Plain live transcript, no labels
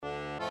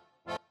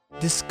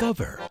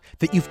Discover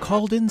that you've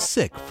called in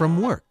sick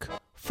from work,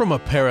 from a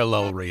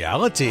parallel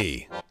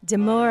reality.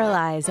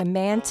 Demoralize a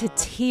man to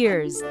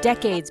tears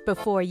decades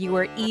before you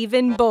were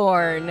even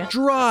born.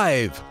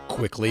 Drive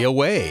quickly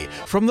away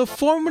from the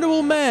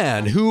formidable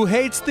man who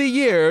hates the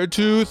year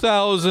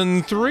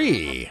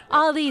 2003.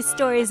 All these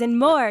stories and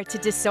more to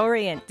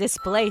disorient,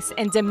 displace,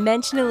 and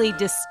dimensionally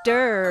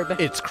disturb.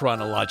 It's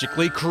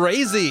chronologically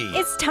crazy.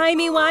 It's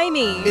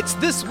timey-wimey. It's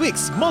this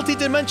week's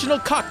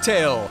multidimensional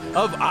cocktail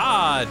of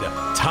odd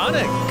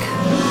tonic.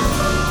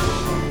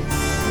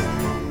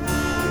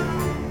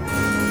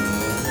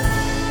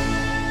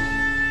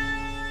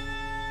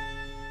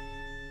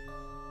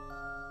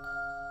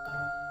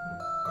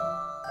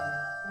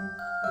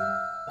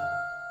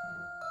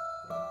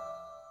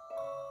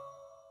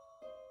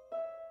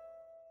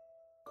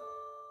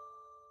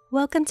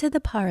 Welcome to the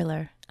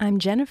parlor. I'm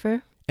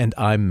Jennifer. And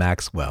I'm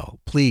Maxwell.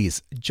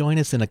 Please join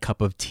us in a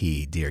cup of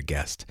tea, dear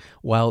guest,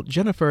 while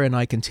Jennifer and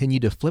I continue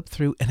to flip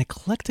through an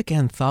eclectic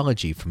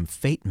anthology from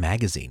Fate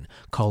magazine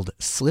called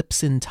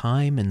Slips in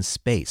Time and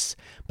Space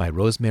by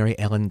Rosemary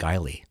Ellen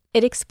Guiley.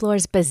 It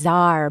explores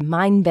bizarre,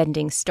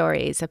 mind-bending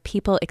stories of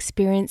people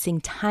experiencing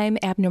time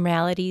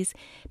abnormalities,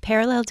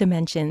 parallel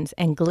dimensions,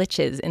 and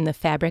glitches in the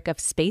fabric of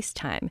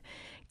space-time.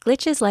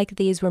 Glitches like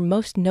these were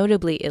most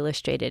notably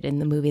illustrated in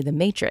the movie The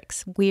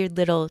Matrix, weird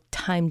little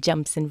time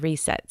jumps and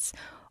resets,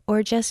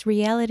 or just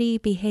reality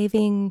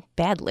behaving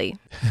badly.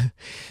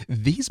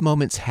 These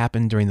moments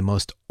happen during the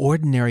most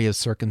ordinary of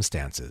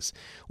circumstances,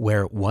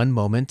 where one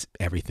moment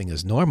everything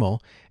is normal,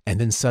 and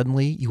then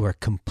suddenly you are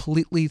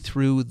completely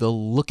through the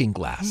looking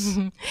glass.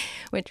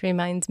 Which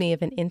reminds me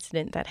of an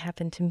incident that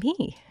happened to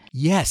me.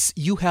 Yes,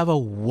 you have a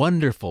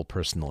wonderful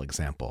personal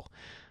example.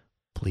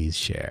 Please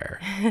share.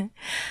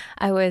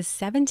 I was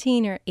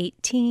 17 or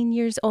 18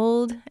 years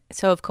old,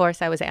 so of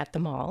course I was at the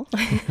mall.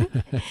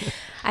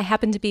 I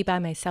happened to be by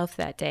myself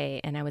that day,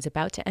 and I was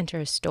about to enter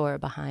a store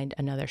behind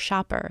another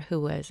shopper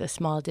who was a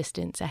small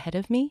distance ahead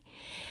of me.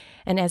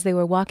 And as they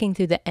were walking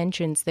through the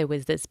entrance, there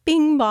was this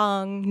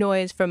bing-bong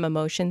noise from a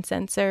motion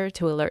sensor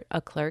to alert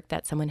a clerk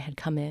that someone had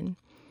come in.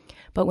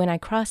 But when I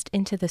crossed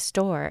into the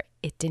store,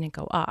 it didn't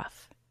go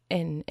off.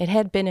 And it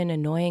had been an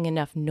annoying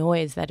enough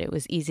noise that it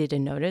was easy to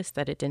notice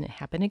that it didn't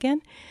happen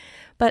again.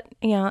 But,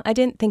 I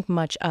didn't think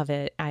much of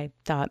it. I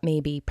thought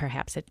maybe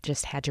perhaps it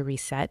just had to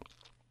reset.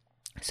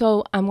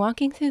 So I'm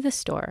walking through the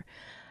store,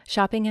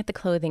 shopping at the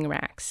clothing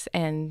racks,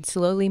 and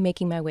slowly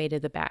making my way to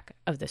the back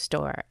of the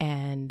store.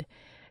 And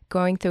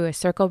going through a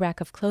circle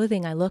rack of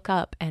clothing, I look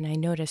up and I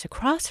notice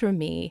across from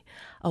me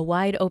a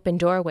wide open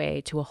doorway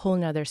to a whole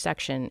nother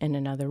section in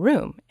another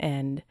room.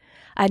 And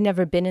I'd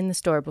never been in the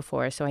store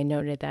before, so I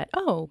noted that,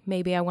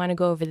 maybe I want to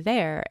go over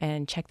there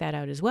and check that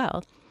out as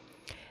well.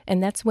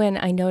 And that's when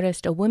I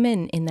noticed a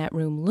woman in that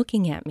room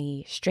looking at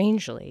me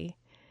strangely.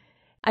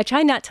 I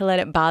try not to let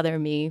it bother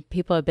me.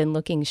 People have been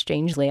looking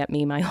strangely at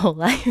me my whole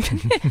life.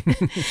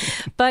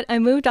 But I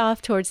moved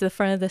off towards the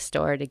front of the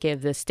store to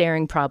give the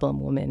staring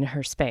problem woman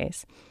her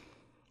space.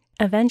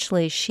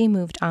 Eventually, she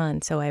moved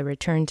on, so I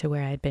returned to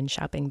where I'd been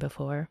shopping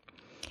before.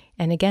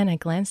 And again, I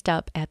glanced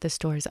up at the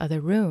store's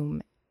other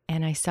room,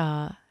 and I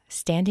saw,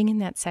 standing in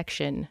that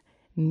section,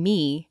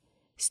 me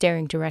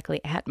staring directly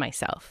at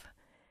myself.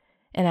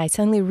 And I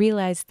suddenly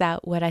realized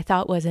that what I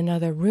thought was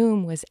another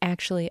room was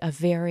actually a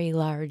very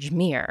large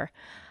mirror.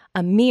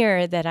 A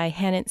mirror that I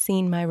hadn't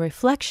seen my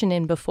reflection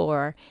in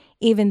before,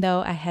 even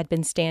though I had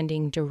been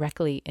standing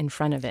directly in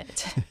front of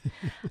it.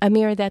 A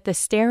mirror that the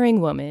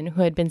staring woman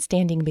who had been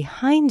standing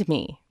behind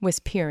me was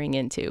peering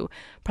into,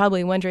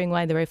 probably wondering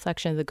why the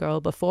reflection of the girl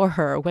before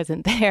her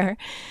wasn't there.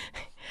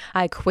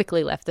 I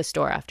quickly left the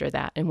store after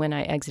that, and when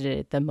I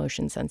exited, the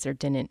motion sensor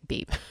didn't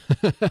beep.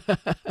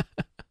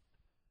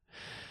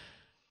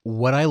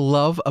 What I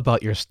love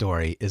about your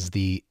story is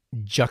the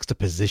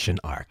juxtaposition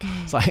arc.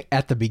 So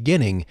at the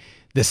beginning,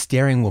 the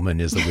staring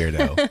woman is the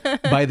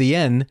weirdo. By the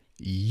end,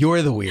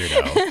 you're the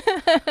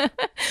weirdo.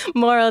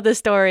 Moral of the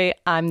story,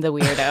 I'm the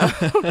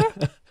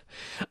weirdo.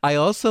 I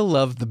also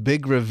love the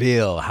big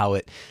reveal, how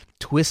it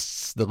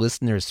twists the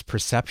listener's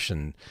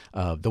perception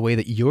of the way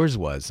that yours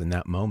was in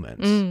that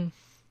moment. And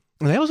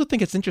I also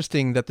think it's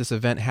interesting that this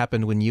event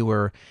happened when you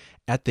were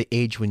at the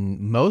age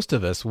when most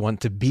of us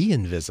want to be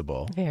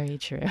invisible. Very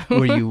true.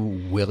 Were you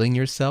willing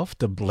yourself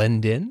to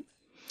blend in?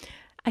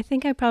 I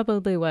think I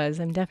probably was.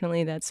 I'm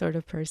definitely that sort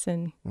of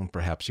person. Well,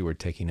 perhaps you were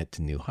taking it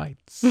to new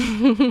heights.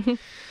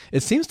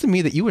 It seems to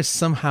me that you were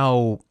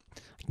somehow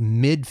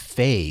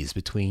mid-phase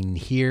between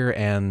here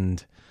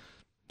and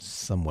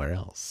somewhere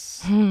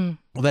else. Well,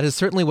 that is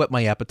certainly what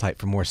my appetite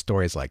for more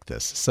stories like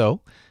this.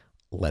 So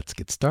let's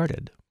get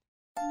started.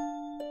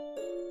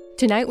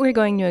 Tonight we're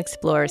going to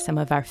explore some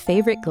of our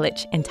favorite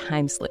glitch and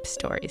time slip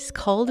stories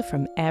culled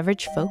from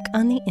average folk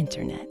on the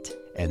internet.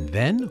 And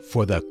then,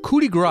 for the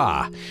coup de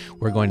grace,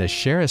 we're going to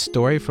share a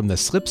story from the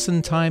Slips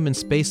in Time and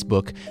Space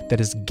book that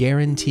is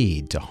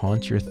guaranteed to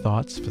haunt your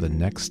thoughts for the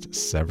next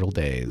several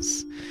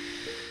days.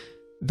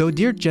 Though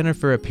dear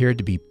Jennifer appeared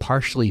to be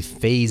partially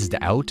phased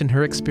out in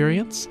her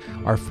experience,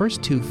 our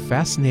first two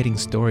fascinating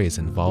stories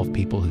involve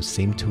people who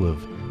seem to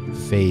have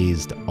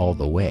phased all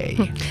the way.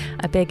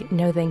 A big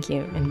no thank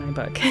you in my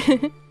book.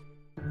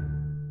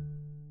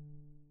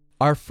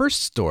 Our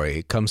first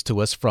story comes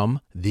to us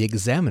from The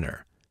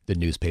Examiner, the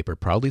newspaper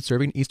proudly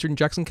serving eastern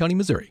Jackson County,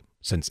 Missouri,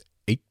 since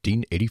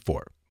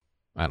 1884.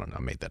 I don't know,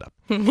 I made that up.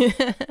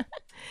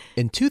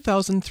 In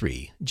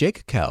 2003,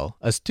 Jake Kell,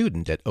 a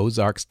student at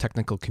Ozarks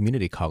Technical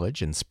Community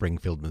College in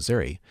Springfield,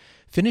 Missouri,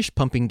 finished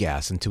pumping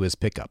gas into his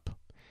pickup.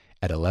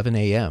 At 11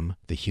 a.m.,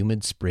 the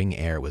humid spring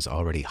air was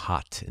already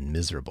hot and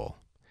miserable.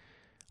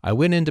 "I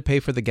went in to pay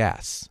for the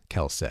gas,"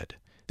 Kell said.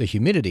 "The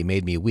humidity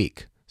made me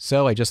weak,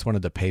 so I just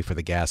wanted to pay for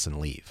the gas and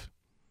leave."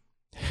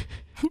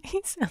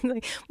 He sounds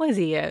like, was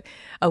he a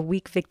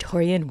weak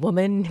Victorian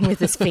woman with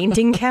his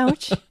fainting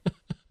couch?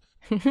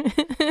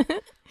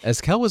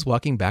 As Kell was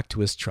walking back to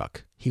his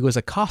truck, he was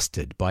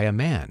accosted by a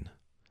man.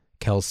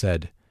 Kell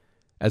said,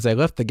 "As I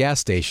left the gas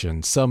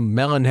station, some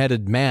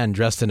melon-headed man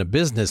dressed in a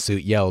business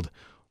suit yelled,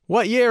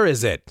 'What year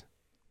is it?'"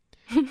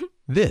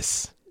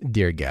 This,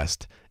 dear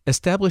guest,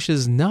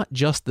 establishes not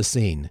just the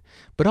scene,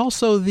 but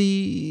also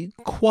the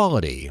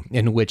quality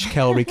in which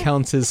Kell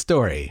recounts his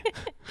story.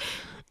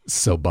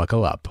 So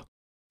buckle up.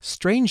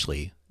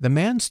 Strangely, the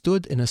man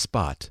stood in a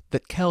spot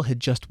that Kell had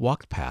just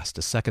walked past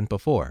a second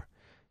before,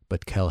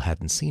 but Kell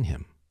hadn't seen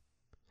him.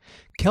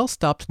 Kell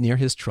stopped near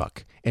his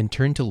truck and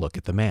turned to look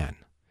at the man.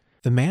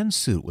 The man's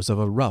suit was of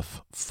a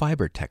rough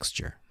fiber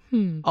texture.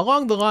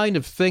 "Along the line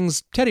of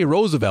things Teddy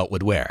Roosevelt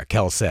would wear,"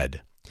 Kell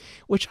said,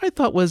 which I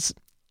thought was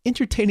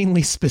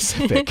entertainingly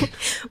specific.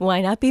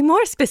 Why not be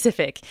more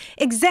specific?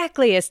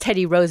 Exactly as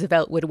Teddy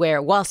Roosevelt would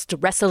wear whilst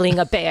wrestling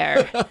a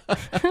bear.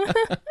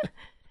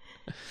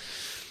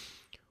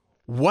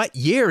 "What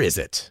year is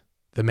it?"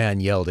 the man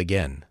yelled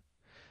again.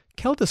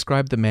 Kell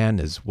described the man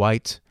as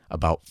white,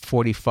 about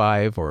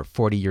 45 or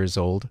 40 years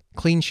old,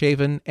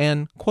 clean-shaven,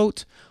 and,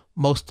 quote,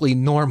 "mostly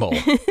normal."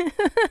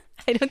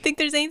 I don't think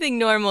there's anything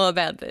normal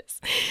about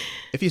this.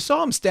 "If you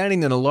saw him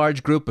standing in a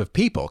large group of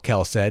people,"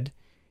 Kell said,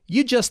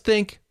 "you'd just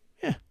think,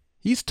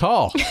 he's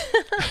tall."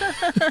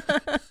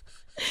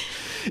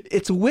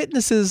 It's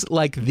witnesses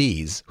like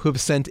these who have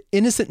sent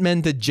innocent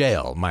men to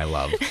jail, my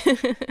love.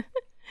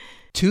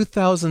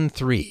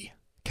 2003,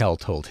 Kell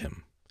told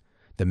him.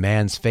 The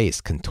man's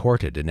face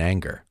contorted in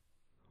anger.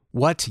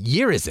 "What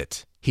year is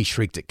it?" he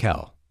shrieked at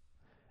Kell.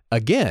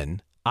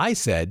 Again, I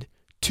said,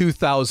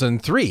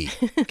 2003,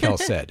 Kell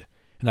said,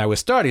 and I was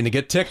starting to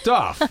get ticked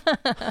off.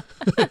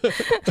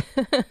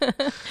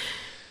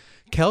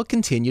 Kell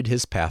continued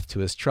his path to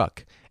his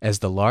truck as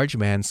the large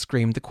man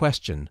screamed the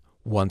question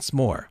once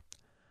more.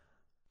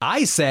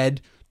 "I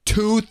said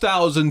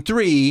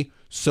 2003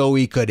 so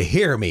he could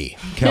hear me,"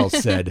 Kell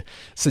said,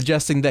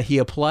 suggesting that he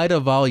applied a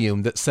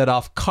volume that set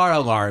off car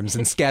alarms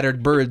and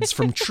scattered birds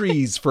from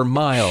trees for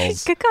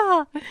miles.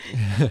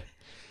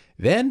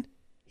 Then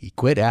he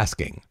quit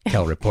asking,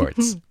 Kell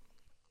reports.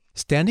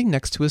 Standing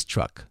next to his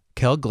truck,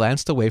 Kell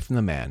glanced away from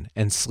the man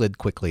and slid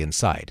quickly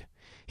inside.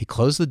 He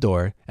closed the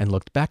door and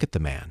looked back at the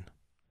man.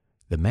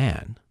 The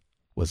man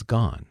was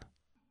gone.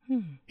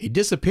 "He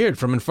disappeared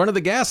from in front of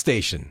the gas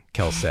station,"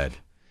 Kell said.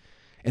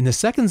 In the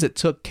seconds it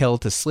took Kell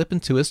to slip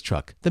into his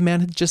truck, the man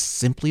had just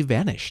simply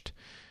vanished.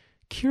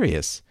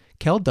 Curious,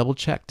 Kell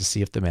double-checked to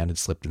see if the man had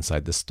slipped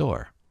inside the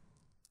store.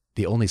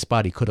 The only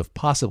spot he could have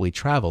possibly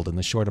traveled in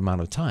the short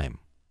amount of time.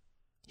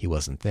 He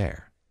wasn't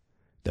there.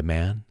 The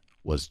man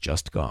was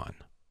just gone.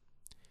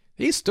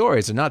 "These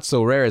stories are not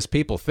so rare as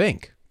people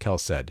think," Kell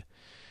said.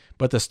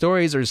 "But the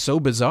stories are so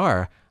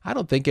bizarre, I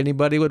don't think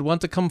anybody would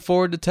want to come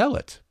forward to tell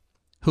it.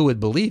 Who would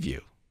believe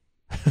you?"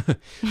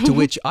 To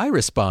which I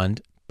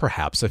respond,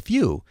 perhaps a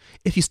few,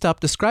 if you stop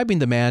describing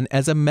the man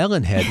as a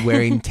melonhead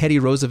wearing Teddy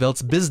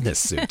Roosevelt's business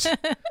suit.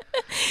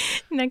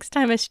 Next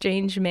time a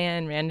strange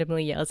man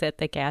randomly yells at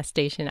the gas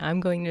station, I'm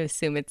going to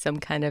assume it's some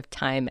kind of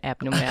time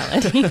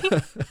abnormality.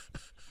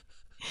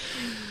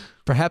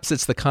 Perhaps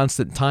it's the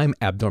constant time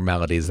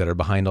abnormalities that are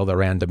behind all the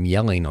random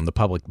yelling on the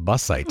public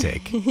bus I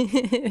take.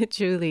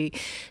 Truly,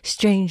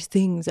 strange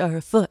things are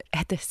afoot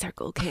at the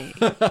Circle K.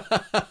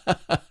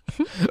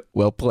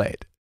 Well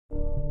played.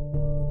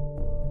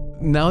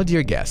 Now,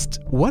 dear guest,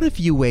 what if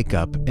you wake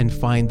up and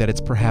find that it's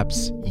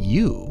perhaps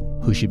you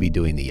who should be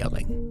doing the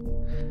yelling?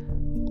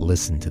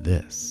 Listen to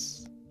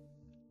this.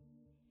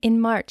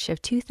 In March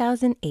of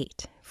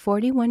 2008,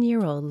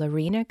 41-year-old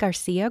Lorena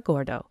Garcia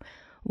Gordo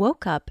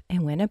woke up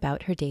and went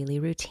about her daily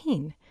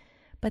routine.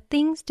 But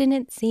things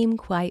didn't seem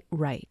quite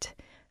right.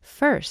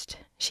 First,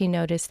 she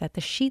noticed that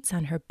the sheets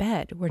on her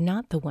bed were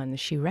not the ones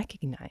she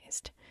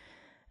recognized.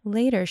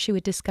 Later, she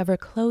would discover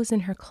clothes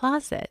in her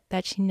closet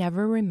that she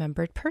never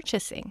remembered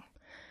purchasing.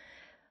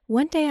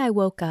 "One day I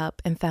woke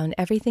up and found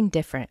everything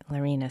different,"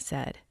 Lorena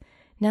said.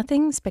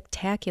 "Nothing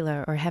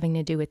spectacular or having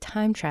to do with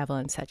time travel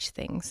and such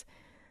things.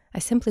 I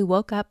simply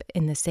woke up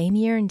in the same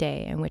year and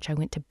day in which I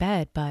went to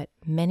bed, but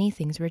many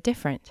things were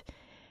different.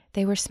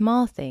 They were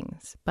small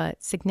things,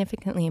 but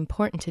significantly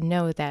important to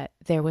know that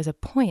there was a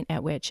point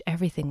at which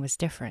everything was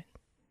different."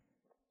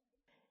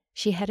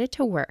 She headed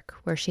to work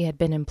where she had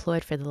been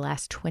employed for the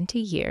last 20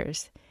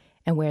 years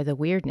and where the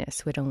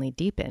weirdness would only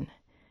deepen.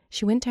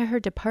 She went to her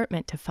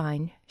department to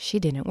find she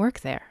didn't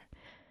work there.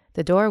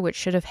 The door, which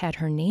should have had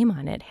her name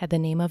on it, had the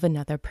name of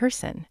another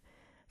person.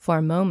 For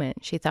a moment,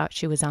 she thought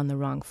she was on the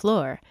wrong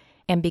floor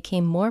and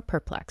became more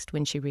perplexed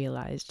when she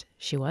realized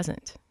she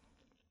wasn't.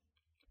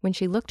 When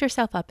she looked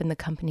herself up in the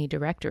company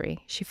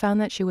directory, she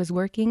found that she was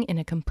working in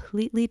a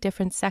completely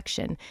different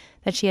section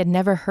that she had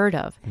never heard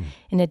of,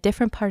 in a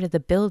different part of the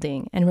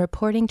building, and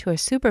reporting to a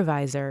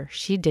supervisor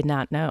she did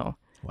not know.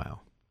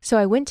 Wow. So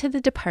I went to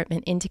the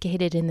department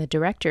indicated in the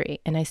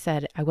directory, and I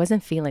said I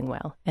wasn't feeling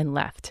well and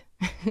left.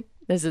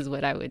 This is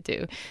what I would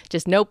do.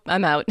 Just, nope,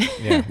 I'm out.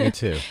 Yeah, me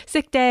too.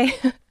 Sick day.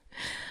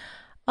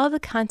 All the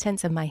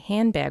contents of my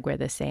handbag were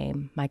the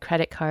same, my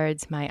credit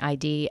cards, my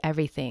ID,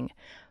 everything.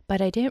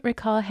 But I didn't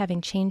recall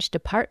having changed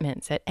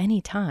departments at any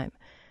time.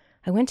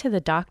 I went to the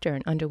doctor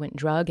and underwent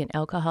drug and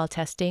alcohol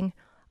testing,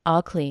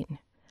 all clean.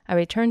 I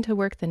returned to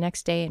work the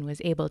next day and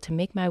was able to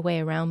make my way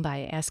around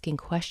by asking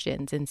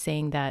questions and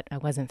saying that I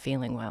wasn't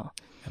feeling well.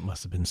 That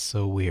must have been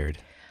so weird.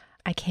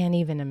 I can't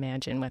even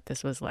imagine what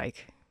this was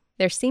like.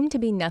 There seemed to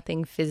be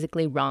nothing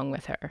physically wrong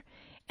with her,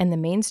 and the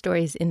main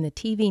stories in the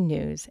TV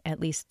news, at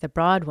least the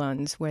broad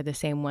ones, were the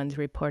same ones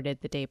reported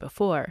the day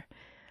before.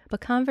 But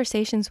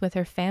conversations with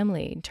her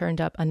family turned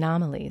up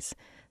anomalies,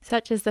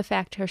 such as the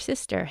fact her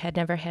sister had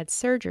never had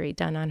surgery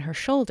done on her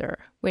shoulder,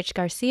 which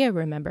Garcia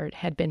remembered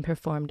had been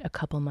performed a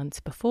couple months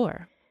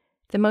before.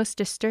 The most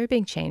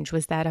disturbing change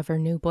was that of her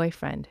new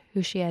boyfriend,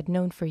 who she had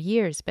known for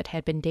years but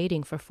had been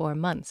dating for 4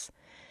 months.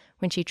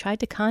 When she tried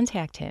to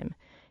contact him,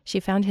 she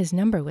found his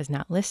number was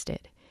not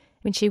listed.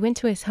 When she went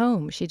to his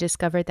home, she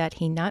discovered that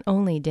he not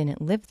only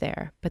didn't live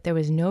there, but there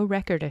was no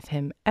record of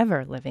him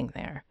ever living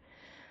there.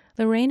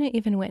 Lorena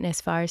even went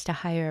as far as to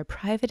hire a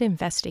private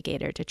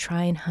investigator to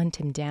try and hunt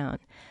him down,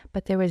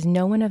 but there was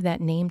no one of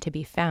that name to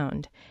be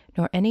found,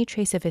 nor any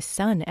trace of his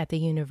son at the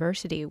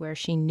university where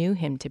she knew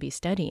him to be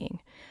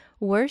studying.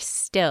 Worse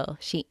still,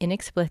 she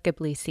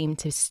inexplicably seemed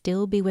to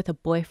still be with a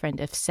boyfriend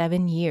of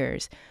 7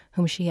 years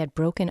whom she had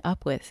broken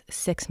up with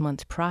 6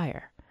 months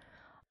prior.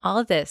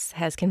 All this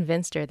has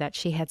convinced her that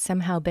she had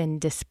somehow been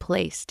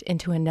displaced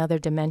into another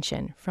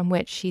dimension from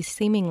which she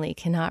seemingly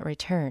cannot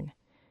return.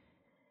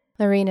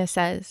 Lorena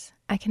says,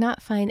 I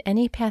cannot find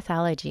any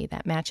pathology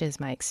that matches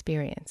my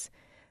experience.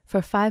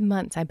 For 5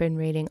 months, I've been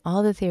reading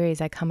all the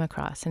theories I come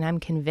across, and I'm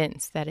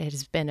convinced that it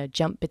has been a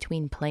jump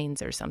between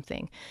planes or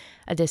something,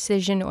 a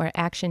decision or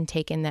action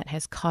taken that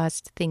has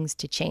caused things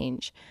to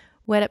change.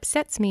 What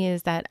upsets me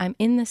is that I'm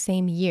in the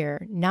same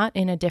year, not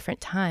in a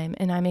different time,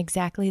 and I'm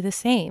exactly the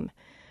same.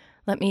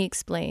 Let me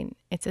explain.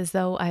 It's as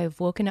though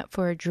I've woken up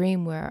for a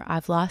dream where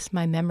I've lost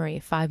my memory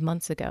 5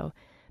 months ago,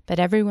 but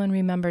everyone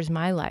remembers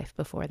my life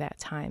before that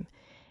time,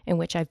 in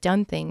which I've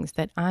done things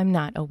that I'm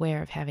not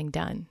aware of having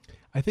done.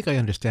 I think I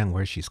understand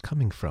where she's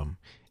coming from.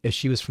 If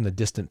she was from the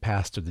distant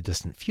past or the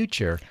distant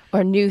future.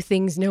 Or knew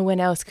things no one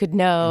else could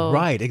know.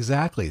 Right,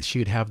 exactly. She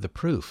would have the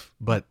proof.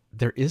 But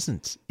there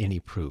isn't any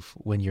proof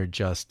when you're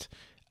just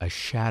a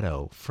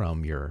shadow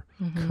from your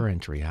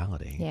current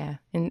reality. Yeah.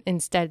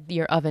 Instead,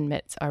 your oven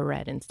mitts are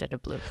red instead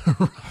of blue.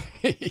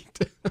 Right.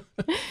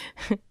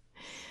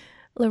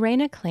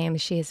 Lorena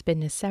claims she has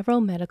been to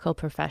several medical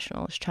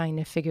professionals trying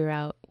to figure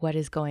out what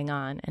is going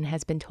on and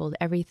has been told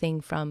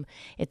everything from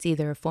it's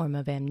either a form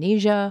of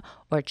amnesia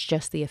or it's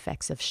just the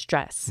effects of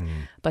stress.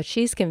 But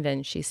she's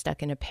convinced she's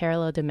stuck in a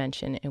parallel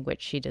dimension in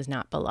which she does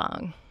not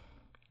belong.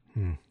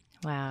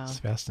 Wow. It's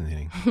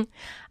fascinating.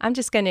 I'm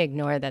just going to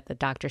ignore that the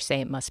doctors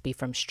say it must be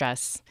from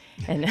stress,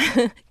 and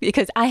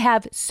because I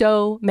have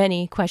so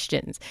many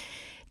questions.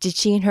 Did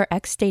she and her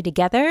ex stay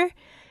together?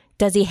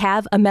 Does he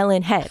have a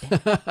melon head?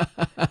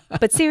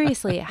 But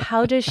seriously,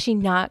 how does she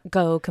not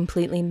go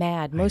completely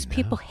mad? Most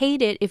people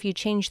hate it if you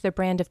change the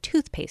brand of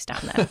toothpaste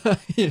on them.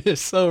 You're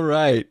so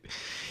right.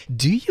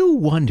 Do you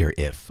wonder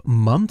if,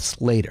 months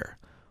later,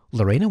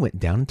 Lorena went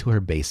down into her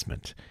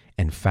basement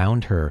and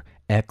found her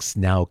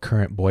now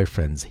current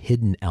boyfriend's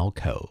hidden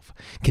alcove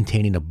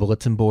containing a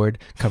bulletin board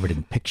covered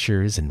in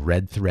pictures and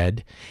red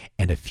thread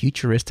and a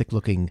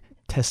futuristic-looking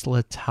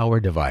Tesla tower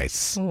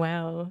device?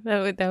 Wow,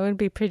 that would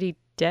be pretty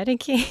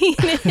dedicated.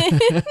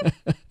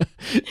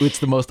 It's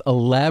the most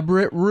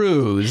elaborate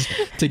ruse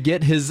to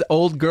get his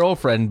old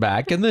girlfriend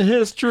back in the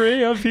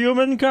history of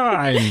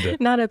humankind.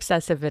 Not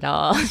obsessive at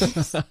all.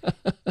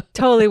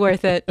 Totally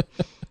worth it.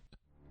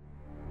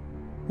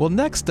 Well,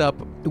 next up,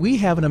 we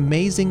have an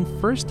amazing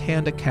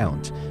first-hand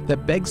account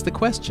that begs the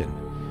question,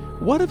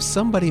 what if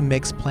somebody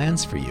makes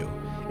plans for you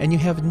and you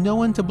have no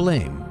one to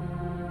blame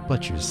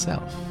but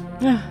yourself?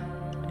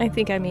 I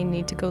think I may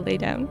need to go lay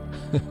down.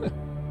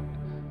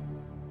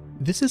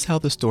 This is how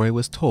the story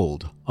was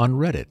told on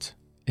Reddit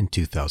in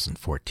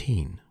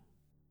 2014.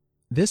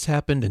 This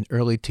happened in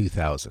early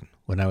 2000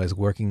 when I was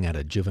working at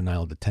a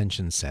juvenile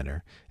detention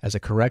center as a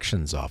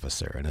corrections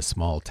officer in a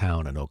small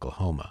town in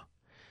Oklahoma.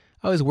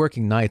 I was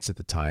working nights at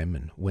the time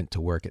and went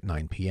to work at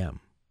 9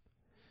 p.m.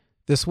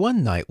 This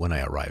one night when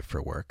I arrived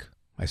for work,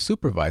 my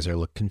supervisor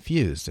looked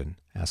confused and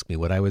asked me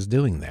what I was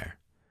doing there.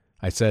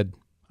 I said,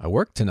 I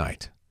work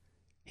tonight.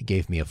 He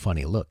gave me a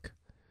funny look.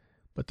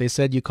 But they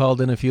said you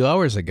called in a few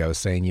hours ago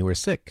saying you were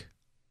sick.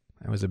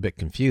 I was a bit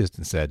confused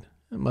and said,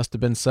 it must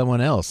have been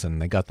someone else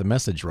and they got the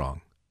message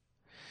wrong.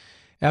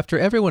 After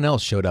everyone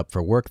else showed up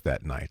for work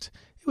that night,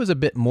 it was a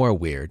bit more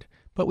weird,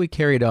 but we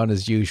carried on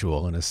as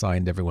usual and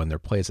assigned everyone their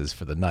places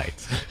for the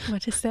night.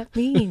 What does that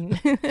mean?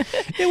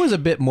 It was a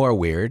bit more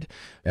weird.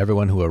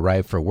 Everyone who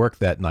arrived for work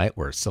that night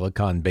were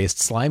silicon-based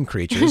slime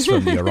creatures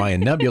from the Orion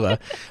Nebula,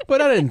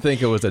 but I didn't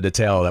think it was a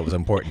detail that was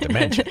important to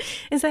mention.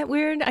 Is that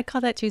weird? I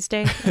call that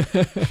Tuesday.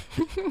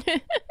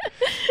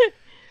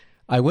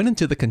 I went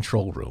into the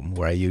control room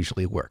where I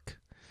usually work.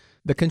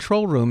 The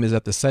control room is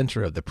at the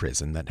center of the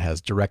prison that has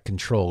direct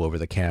control over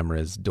the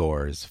cameras,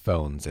 doors,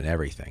 phones, and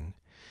everything.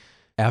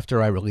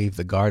 After I relieved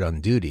the guard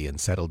on duty and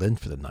settled in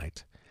for the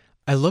night,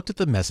 I looked at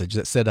the message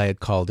that said I had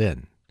called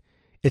in.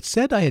 It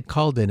said I had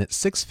called in at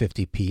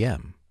 6:50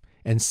 p.m.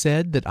 and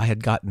said that I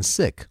had gotten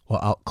sick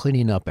while out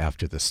cleaning up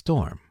after the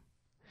storm.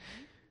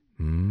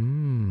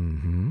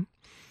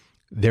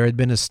 There had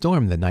been a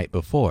storm the night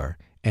before,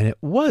 and it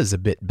was a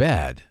bit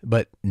bad,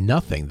 but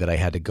nothing that I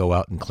had to go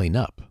out and clean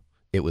up.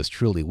 It was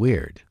truly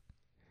weird.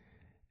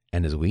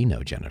 And as we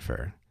know,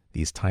 Jennifer,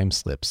 these time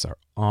slips are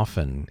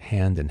often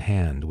hand in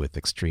hand with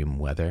extreme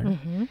weather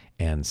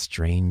and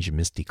strange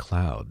misty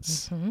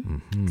clouds.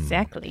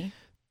 Exactly.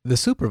 The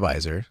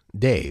supervisor,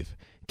 Dave,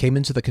 came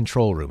into the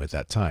control room at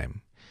that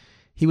time.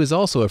 He was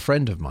also a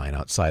friend of mine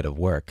outside of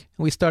work,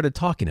 and we started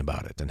talking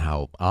about it and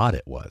how odd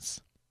it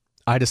was.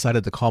 I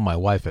decided to call my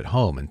wife at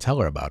home and tell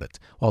her about it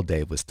while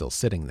Dave was still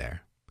sitting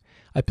there.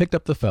 I picked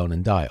up the phone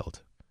and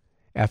dialed.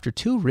 After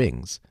 2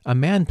 rings, a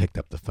man picked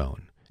up the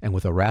phone and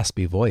with a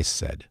raspy voice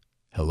said,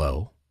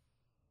 "Hello?"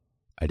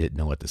 I didn't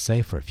know what to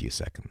say for a few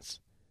seconds.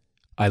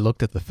 I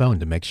looked at the phone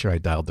to make sure I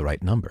dialed the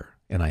right number,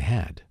 and I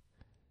had.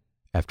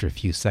 After a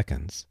few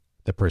seconds,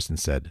 the person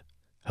said,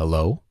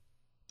 "Hello?"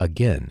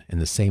 again in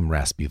the same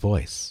raspy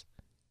voice.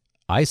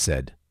 I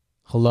said,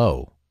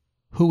 "Hello.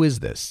 Who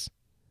is this?"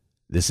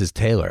 "This is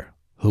Taylor.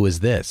 Who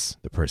is this?"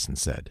 the person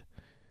said.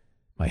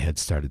 My head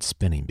started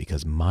spinning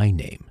because my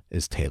name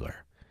is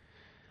Taylor.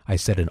 I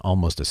said in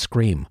almost a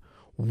scream,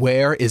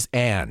 "Where is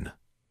Anne?"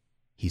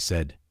 He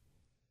said,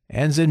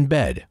 "Anne's in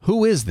bed.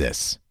 Who is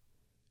this?"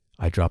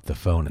 I dropped the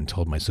phone and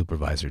told my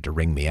supervisor to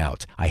ring me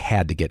out. I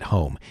had to get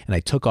home, and I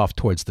took off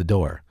towards the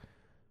door.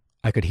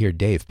 I could hear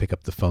Dave pick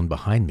up the phone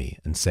behind me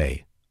and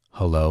say,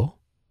 "Hello?"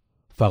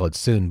 followed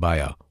soon by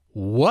a,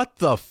 "What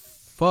the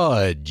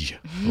fudge?"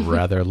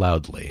 rather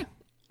loudly.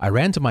 I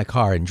ran to my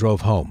car and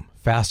drove home,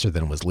 faster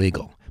than was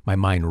legal, my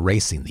mind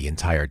racing the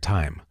entire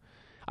time.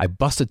 I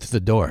busted through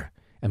the door,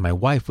 and my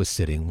wife was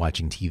sitting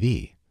watching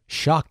TV,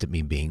 shocked at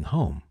me being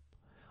home.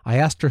 I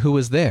asked her who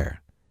was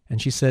there,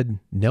 and she said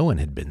no one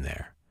had been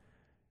there.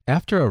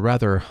 After a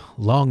rather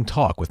long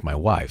talk with my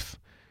wife,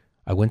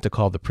 I went to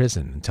call the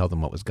prison and tell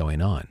them what was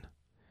going on.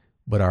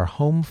 But our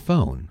home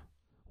phone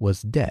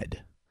was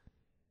dead.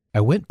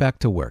 I went back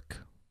to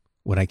work.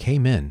 When I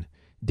came in,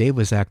 Dave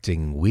was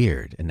acting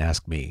weird and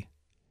asked me,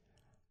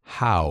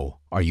 "How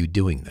are you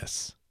doing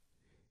this?"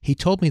 He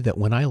told me that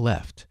when I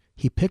left,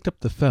 he picked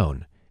up the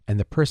phone and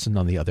the person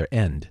on the other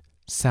end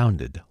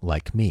sounded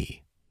like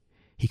me.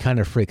 He kind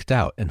of freaked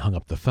out and hung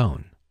up the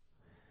phone.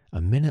 A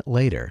minute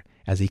later,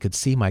 as he could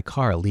see my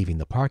car leaving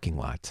the parking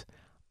lot,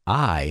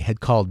 I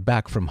had called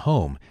back from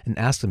home and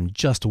asked him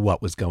just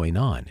what was going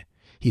on.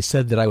 He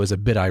said that I was a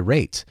bit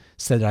irate,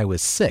 said I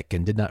was sick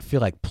and did not feel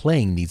like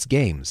playing these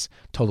games,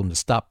 told him to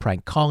stop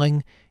prank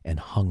calling, and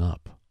hung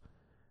up.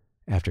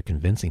 After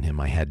convincing him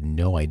I had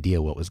no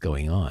idea what was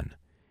going on,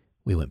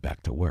 we went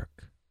back to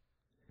work.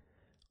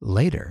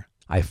 Later,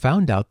 I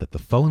found out that the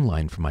phone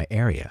line for my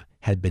area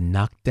had been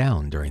knocked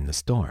down during the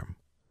storm.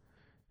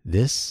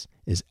 This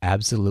is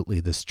absolutely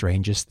the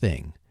strangest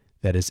thing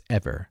that has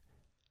ever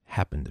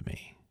happened to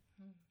me.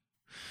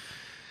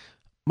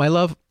 My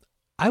love,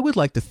 I would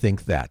like to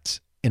think that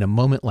in a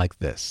moment like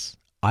this,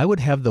 I would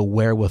have the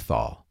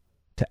wherewithal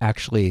to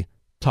actually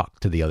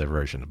talk to the other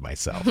version of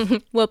myself.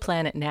 We'll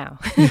plan it now.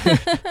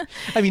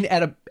 I mean,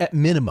 at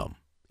minimum,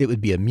 it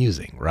would be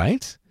amusing,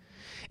 right?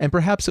 And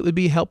perhaps it would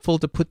be helpful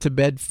to put to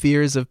bed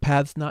fears of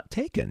paths not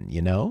taken,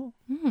 you know?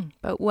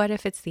 But what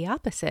if it's the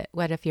opposite?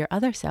 What if your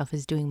other self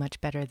is doing much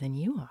better than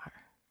you are?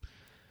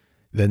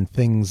 Then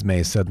things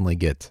may suddenly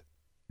get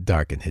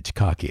dark and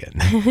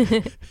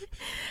Hitchcockian.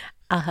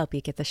 I'll help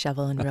you get the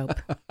shovel and rope.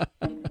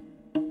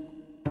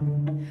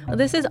 Well,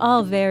 this is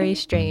all very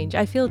strange.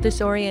 I feel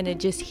disoriented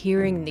just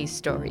hearing these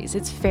stories.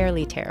 It's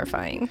fairly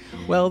terrifying.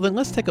 Well, then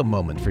let's take a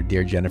moment for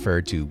dear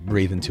Jennifer to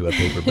breathe into a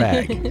paper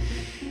bag.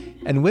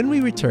 And when we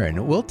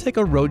return, we'll take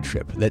a road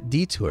trip that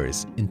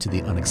detours into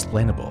the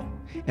unexplainable,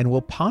 and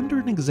we'll ponder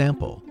an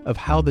example of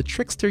how the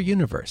trickster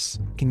universe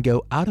can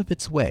go out of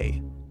its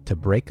way to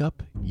break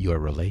up your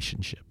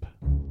relationship.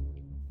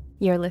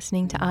 You're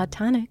listening to Odd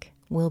Tonic.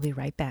 We'll be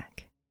right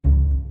back.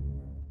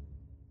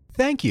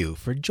 Thank you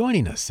for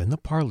joining us in the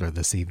parlor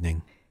this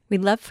evening.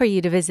 We'd love for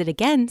you to visit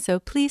again, so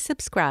please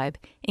subscribe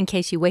in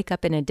case you wake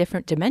up in a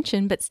different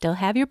dimension but still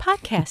have your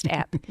podcast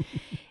app.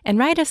 And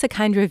write us a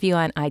kind review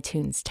on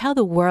iTunes. Tell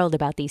the world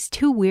about these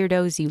two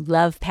weirdos you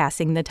love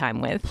passing the time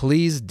with.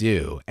 Please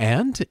do.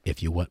 And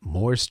if you want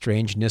more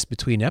strangeness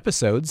between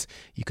episodes,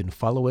 you can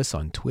follow us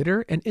on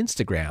Twitter and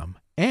Instagram.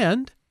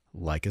 And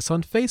like us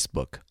on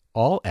Facebook,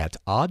 all at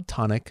Odd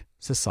Tonic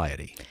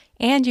Society.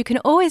 And you can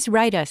always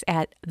write us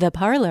at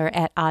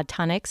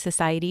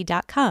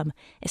theparlor@oddtonicsociety.com,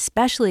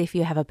 especially if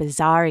you have a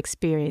bizarre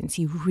experience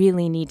you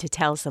really need to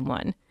tell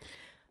someone.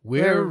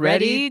 We're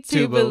ready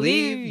to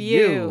believe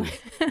you.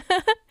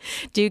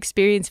 Do you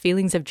experience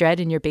feelings of dread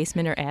in your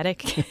basement or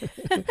attic?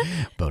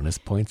 Bonus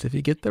points if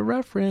you get the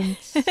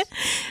reference.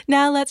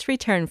 Now let's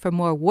return for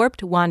more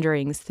warped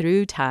wanderings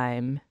through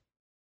time.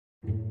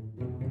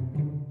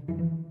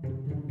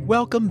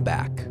 Welcome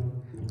back.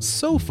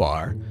 So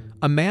far,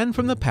 a man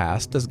from the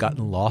past has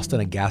gotten lost in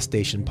a gas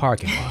station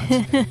parking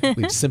lot.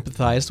 We've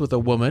sympathized with a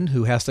woman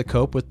who has to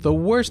cope with the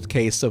worst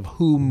case of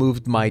who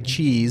moved my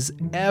cheese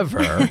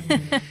ever.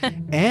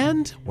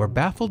 And we're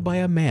baffled by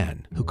a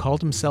man who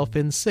called himself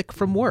in sick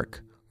from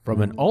work,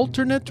 from an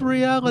alternate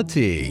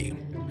reality.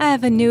 I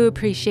have a new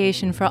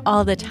appreciation for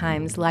all the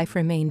times life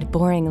remained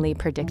boringly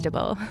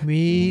predictable.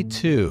 Me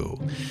too.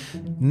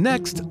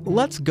 Next,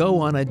 let's go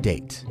on a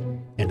date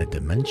in a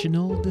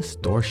dimensional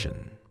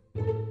distortion.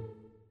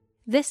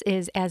 This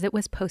is as it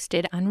was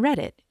posted on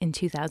Reddit in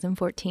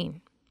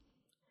 2014.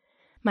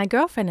 My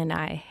girlfriend and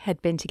I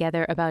had been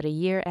together about a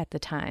year at the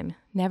time,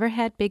 never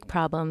had big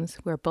problems,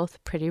 we're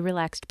both pretty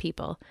relaxed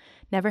people,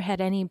 never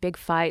had any big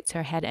fights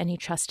or had any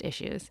trust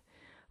issues.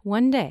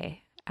 One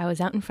day, I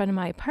was out in front of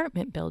my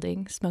apartment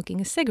building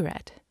smoking a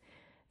cigarette.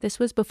 This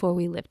was before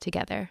we lived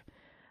together.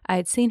 I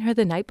had seen her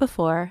the night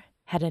before,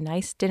 had a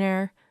nice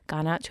dinner,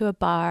 gone out to a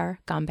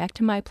bar, gone back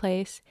to my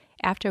place,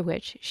 after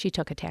which she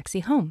took a taxi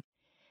home.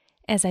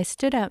 As I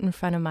stood out in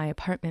front of my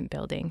apartment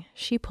building,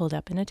 she pulled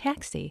up in a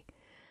taxi.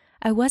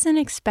 I wasn't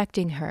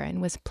expecting her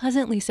and was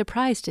pleasantly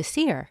surprised to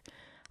see her.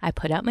 I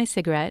put out my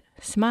cigarette,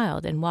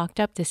 smiled, and walked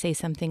up to say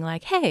something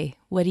like, "Hey,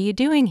 what are you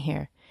doing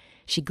here?"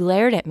 She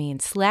glared at me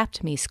and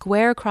slapped me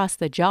square across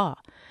the jaw.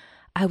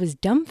 I was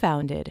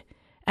dumbfounded,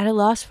 at a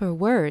loss for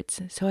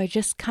words, so I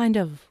just kind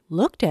of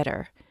looked at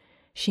her.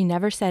 She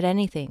never said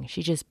anything.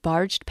 She just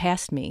barged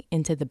past me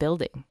into the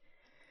building.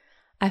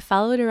 I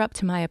followed her up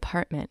to my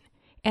apartment,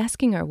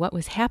 asking her what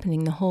was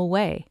happening the whole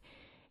way.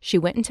 She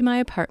went into my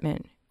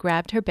apartment,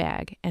 grabbed her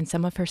bag and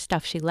some of her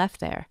stuff she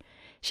left there.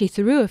 She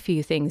threw a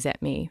few things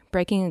at me,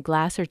 breaking a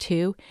glass or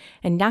two,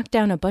 and knocked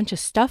down a bunch of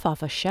stuff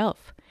off a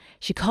shelf.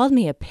 She called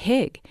me a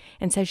pig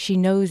and said she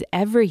knows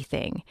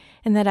everything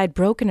and that I'd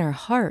broken her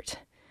heart.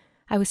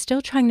 I was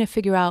still trying to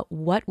figure out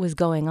what was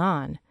going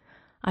on.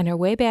 On her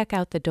way back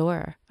out the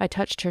door, I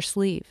touched her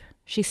sleeve.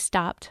 She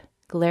stopped,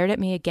 glared at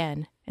me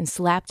again, and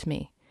slapped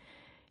me.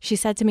 She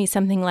said to me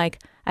something like,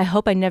 "I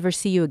hope I never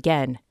see you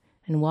again,"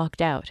 and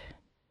walked out.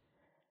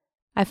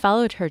 I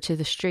followed her to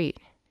the street.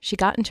 She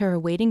got into her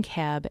waiting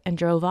cab and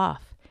drove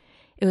off.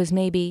 It was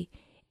maybe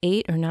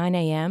 8 or 9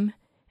 a.m.,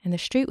 and the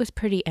street was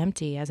pretty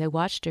empty as I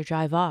watched her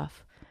drive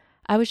off.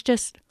 I was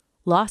just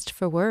lost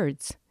for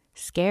words,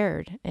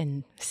 scared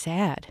and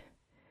sad.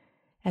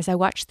 As I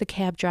watched the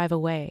cab drive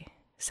away,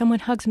 someone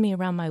hugs me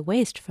around my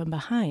waist from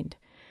behind.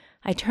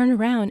 I turn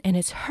around and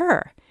it's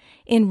her,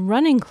 in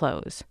running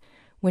clothes,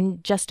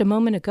 when just a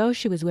moment ago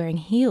she was wearing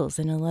heels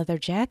and a leather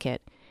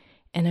jacket,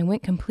 and I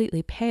went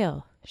completely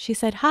pale. She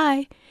said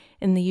hi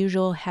in the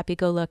usual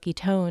happy-go-lucky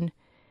tone,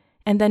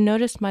 and then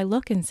noticed my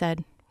look and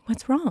said,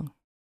 "What's wrong?"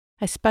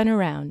 I spun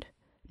around.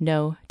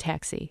 No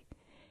taxi.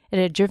 It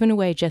had driven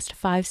away just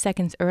 5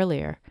 seconds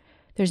earlier.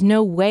 There's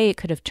no way it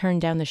could have turned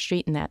down the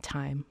street in that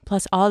time,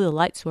 plus all the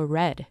lights were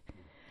red.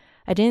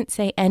 I didn't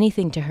say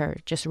anything to her,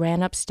 just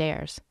ran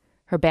upstairs.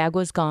 Her bag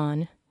was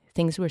gone.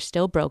 Things were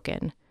still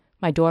broken.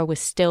 My door was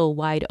still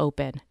wide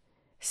open.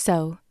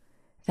 So,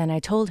 then I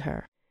told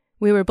her.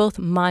 We were both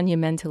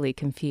monumentally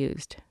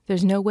confused.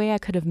 There's no way I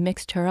could have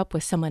mixed her up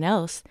with someone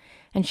else,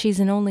 and she's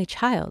an only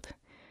child.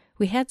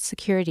 We had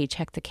security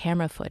check the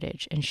camera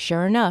footage, and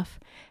sure enough,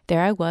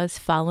 there I was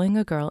following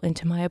a girl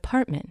into my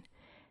apartment.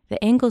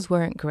 The angles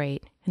weren't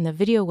great, and the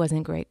video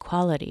wasn't great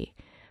quality,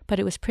 but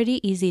it was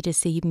pretty easy to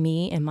see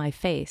me and my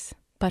face.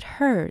 But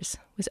hers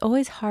was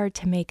always hard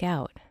to make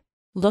out.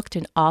 Looked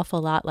an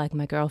awful lot like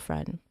my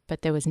girlfriend,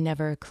 but there was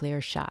never a clear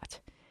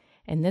shot.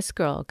 And this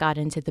girl got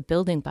into the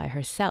building by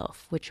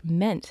herself, which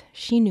meant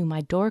she knew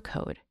my door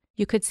code.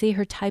 You could see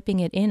her typing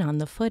it in on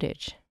the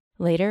footage.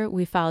 Later,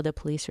 we filed a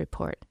police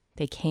report.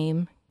 They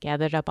came,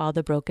 gathered up all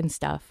the broken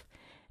stuff,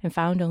 and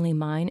found only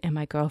mine and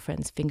my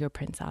girlfriend's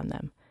fingerprints on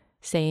them,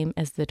 same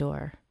as the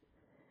door.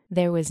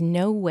 There was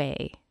no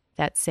way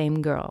that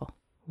same girl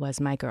was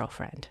my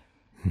girlfriend.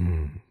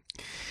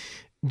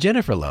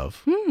 Jennifer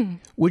Love,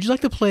 would you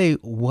like to play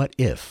What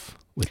If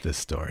with this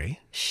story?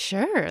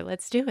 Sure,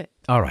 let's do it.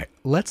 All right,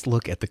 let's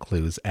look at the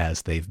clues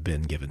as they've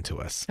been given to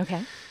us.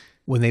 Okay.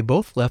 When they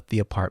both left the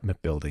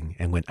apartment building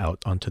and went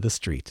out onto the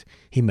street,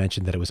 he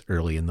mentioned that it was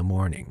early in the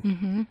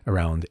morning,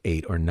 around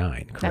 8 or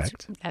 9,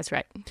 correct? That's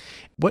right.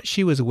 What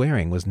she was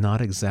wearing was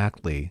not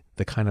exactly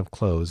the kind of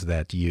clothes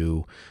that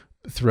you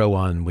throw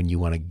on when you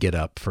want to get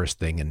up first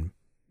thing and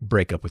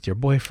break up with your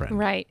boyfriend.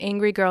 Right.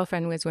 Angry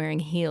girlfriend was wearing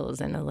heels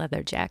and a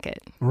leather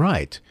jacket.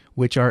 Right.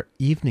 Which are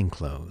evening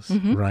clothes,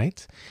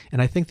 right? And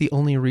I think the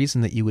only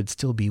reason that you would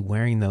still be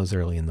wearing those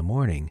early in the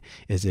morning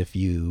is if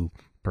you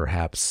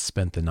perhaps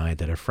spent the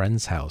night at a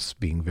friend's house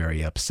being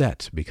very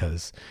upset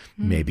because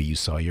maybe you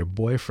saw your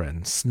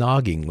boyfriend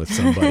snogging with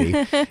somebody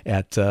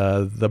at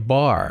the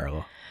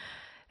bar.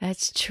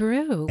 That's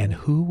true. And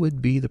who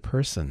would be the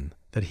person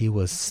that he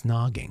was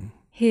snogging?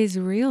 His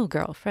real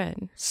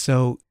girlfriend.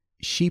 So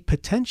she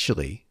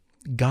potentially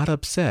got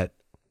upset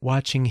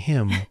watching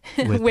him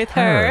with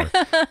her.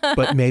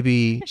 But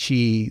maybe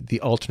the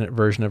alternate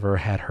version of her,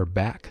 had her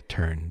back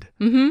turned.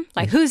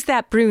 Like, who's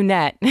that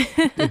brunette?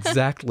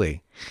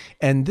 Exactly.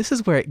 And this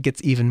is where it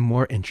gets even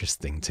more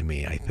interesting to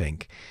me, I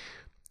think.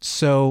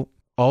 So,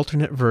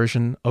 alternate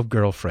version of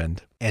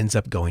girlfriend ends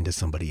up going to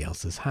somebody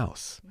else's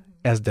house,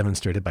 as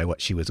demonstrated by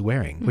what she was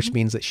wearing, which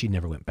means that she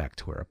never went back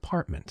to her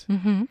apartment.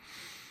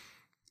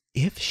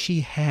 If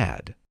she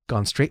had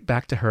gone straight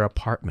back to her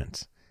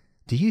apartment,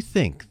 do you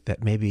think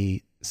that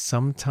maybe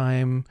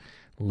sometime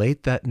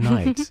late that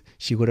night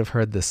she would have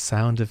heard the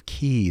sound of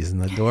keys in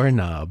the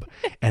doorknob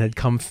and had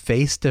come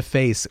face to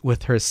face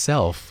with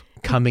herself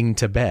coming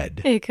to bed?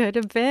 It could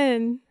have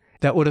been.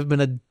 That would have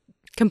been a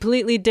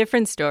completely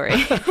different story.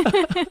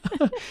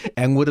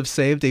 And would have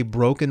saved a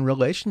broken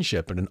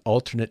relationship in an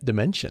alternate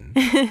dimension.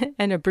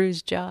 And a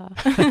bruised jaw.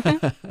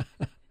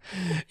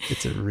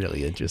 It's a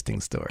really interesting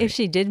story. If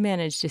she did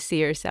manage to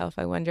see herself,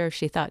 I wonder if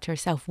she thought to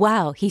herself,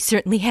 wow, he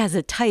certainly has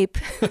a type.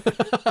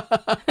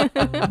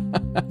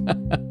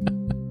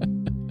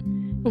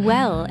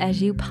 Well,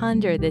 as you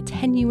ponder the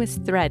tenuous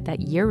thread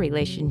that your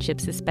relationship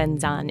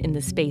suspends on in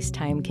the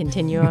space-time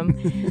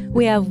continuum,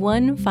 we have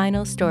one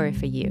final story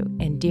for you.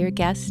 And dear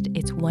guest,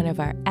 it's one of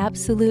our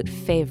absolute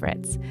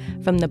favorites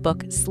from the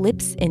book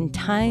Slips in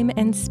Time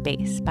and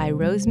Space by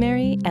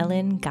Rosemary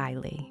Ellen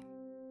Guiley.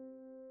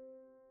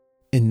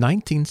 In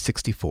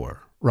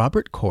 1964,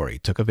 Robert Corey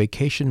took a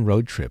vacation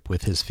road trip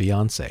with his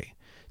fiancée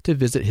to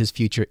visit his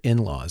future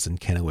in-laws in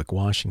Kennewick,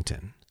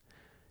 Washington.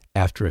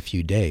 After a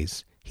few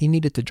days, he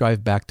needed to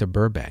drive back to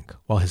Burbank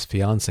while his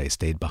fiancée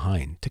stayed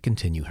behind to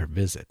continue her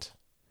visit.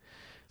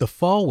 The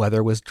fall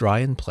weather was dry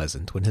and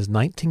pleasant when his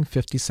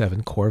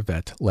 1957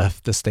 Corvette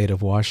left the state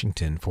of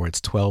Washington for its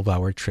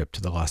 12-hour trip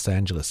to the Los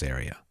Angeles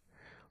area.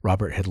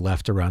 Robert had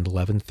left around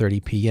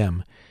 11:30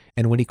 p.m.,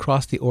 and when he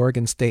crossed the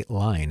Oregon state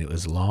line, it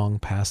was long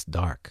past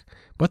dark,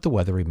 but the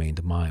weather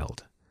remained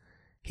mild.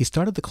 He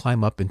started to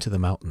climb up into the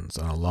mountains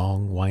on a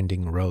long,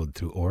 winding road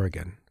through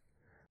Oregon.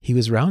 He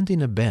was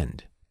rounding a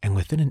bend, and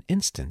within an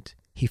instant,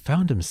 he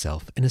found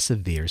himself in a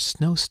severe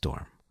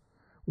snowstorm.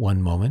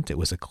 One moment it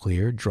was a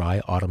clear,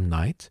 dry autumn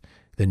night,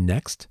 the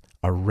next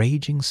a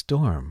raging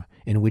storm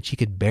in which he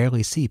could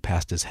barely see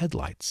past his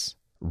headlights.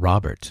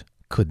 Robert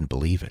couldn't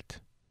believe it.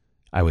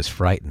 "I was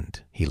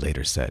frightened," he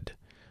later said.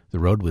 The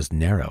road was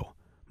narrow,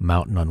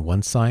 mountain on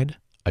one side,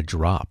 a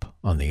drop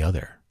on the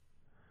other.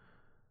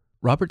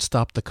 Robert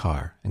stopped the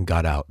car and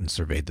got out and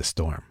surveyed the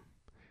storm.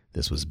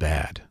 This was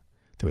bad.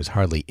 There was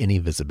hardly any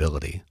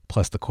visibility,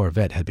 plus the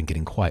Corvette had been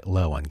getting quite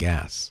low on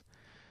gas.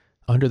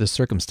 Under the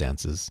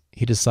circumstances,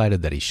 he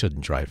decided that he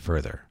shouldn't drive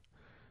further.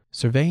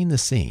 Surveying the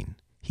scene,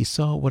 he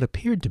saw what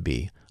appeared to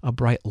be a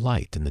bright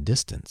light in the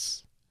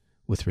distance.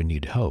 With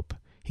renewed hope,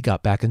 he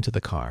got back into the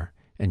car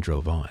and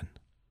drove on.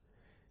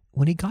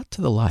 When he got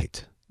to the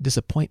light,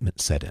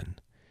 disappointment set in.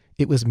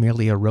 It was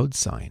merely a road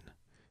sign,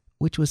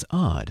 which was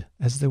odd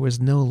as there was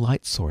no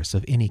light source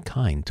of any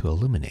kind to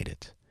illuminate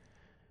it.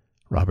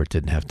 Robert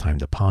didn't have time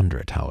to ponder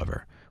it,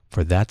 however,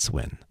 for that's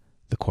when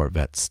the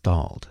Corvette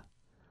stalled.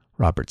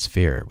 Robert's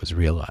fear was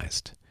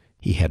realized.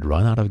 He had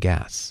run out of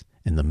gas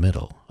in the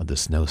middle of the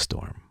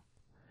snowstorm.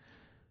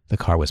 The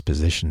car was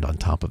positioned on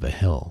top of a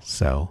hill,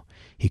 so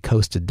he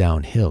coasted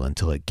downhill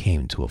until it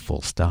came to a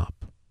full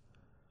stop.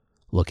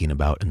 Looking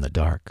about in the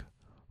dark,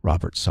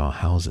 Robert saw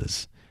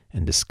houses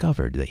and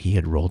discovered that he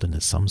had rolled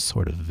into some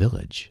sort of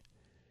village.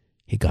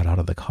 He got out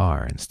of the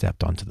car and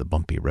stepped onto the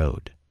bumpy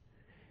road.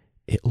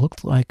 It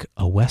looked like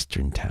a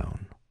western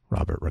town,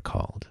 Robert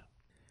recalled.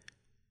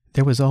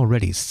 There was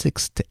already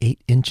 6 to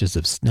 8 inches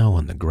of snow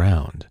on the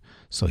ground,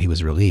 so he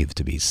was relieved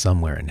to be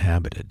somewhere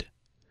inhabited.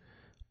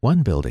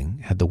 One building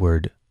had the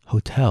word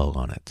hotel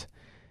on it,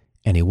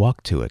 and he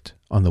walked to it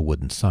on the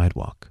wooden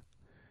sidewalk.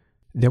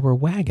 There were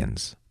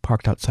wagons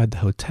parked outside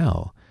the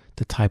hotel,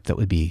 the type that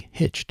would be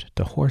hitched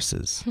to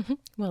horses.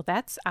 Well,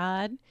 that's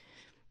odd.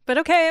 But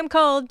okay, I'm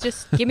cold.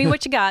 Just give me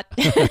what you got.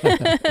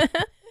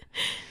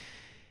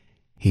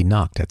 He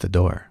knocked at the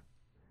door.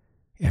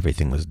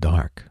 Everything was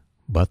dark,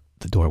 but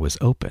the door was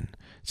open,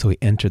 so he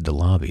entered the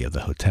lobby of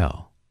the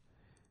hotel.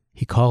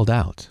 He called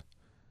out,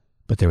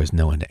 but there was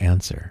no one to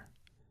answer.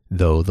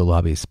 Though the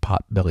lobby's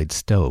pot-bellied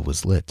stove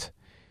was lit,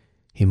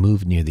 he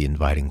moved near the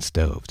inviting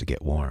stove to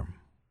get warm.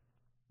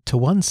 To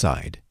one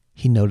side,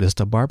 he noticed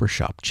a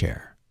barbershop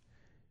chair.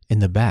 In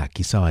the back,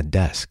 he saw a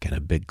desk and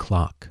a big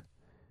clock.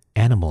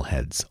 Animal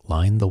heads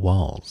lined the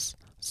walls,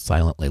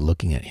 silently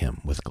looking at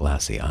him with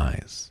glassy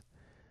eyes.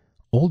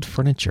 Old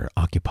furniture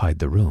occupied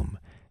the room,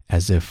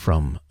 as if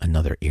from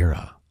another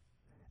era.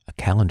 A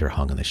calendar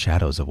hung in the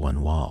shadows of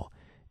one wall,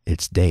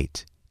 its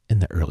date in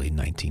the early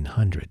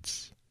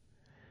 1900s.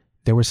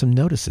 There were some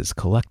notices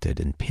collected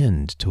and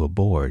pinned to a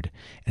board,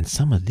 and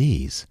some of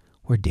these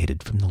were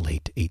dated from the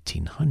late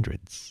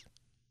 1800s.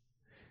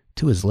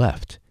 To his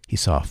left, he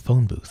saw a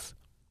phone booth.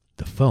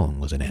 The phone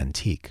was an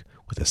antique,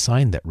 with a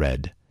sign that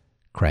read,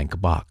 "Crank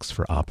box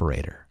for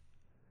operator."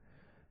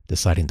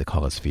 Deciding to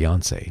call his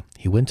fiancée,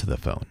 he went to the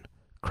phone,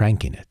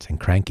 cranking it and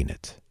cranking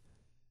it.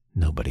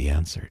 Nobody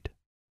answered.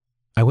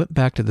 "I went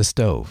back to the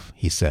stove,"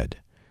 he said,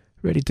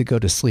 ready to go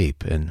to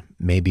sleep, and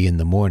maybe in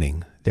the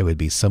morning there would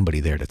be somebody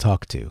there to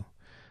talk to.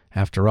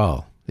 After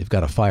all, they've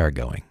got a fire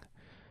going.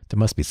 There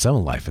must be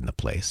some life in the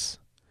place.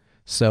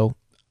 So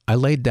I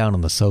laid down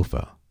on the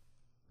sofa.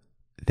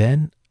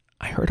 Then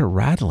I heard a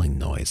rattling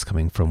noise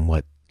coming from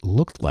what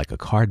looked like a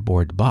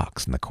cardboard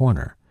box in the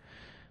corner.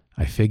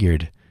 I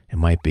figured it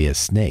might be a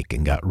snake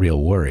and got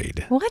real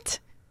worried. What?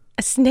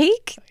 A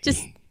snake?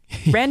 Just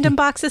random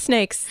box of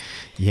snakes.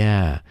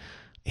 Yeah,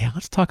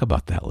 let's talk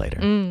about that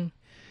later.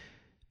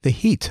 The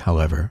heat,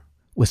 however,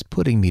 was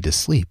putting me to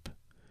sleep.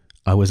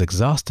 I was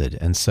exhausted,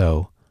 and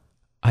so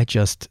I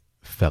just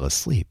fell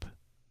asleep.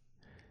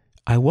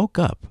 I woke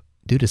up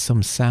due to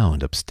some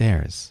sound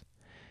upstairs,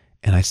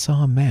 and I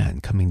saw a man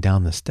coming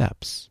down the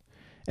steps,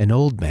 an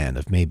old man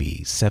of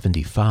maybe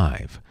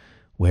 75,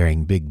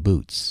 wearing big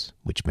boots,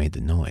 which made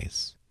the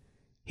noise.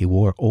 He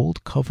wore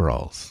old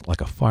coveralls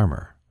like a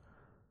farmer.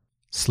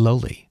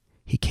 Slowly,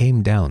 he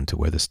came down to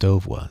where the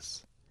stove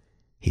was.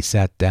 He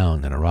sat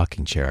down in a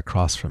rocking chair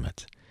across from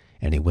it,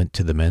 and he went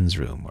to the men's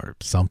room or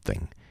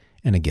something,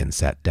 and again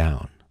sat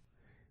down.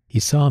 He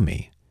saw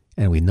me,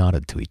 and we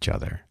nodded to each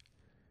other.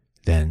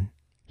 Then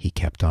he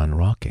kept on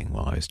rocking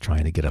while I was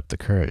trying to get up the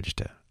courage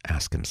to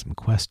ask him some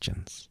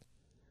questions.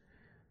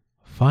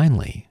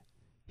 Finally,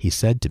 he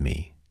said to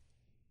me,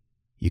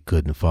 "You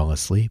couldn't fall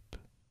asleep?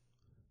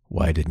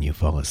 Why didn't you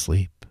fall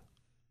asleep?"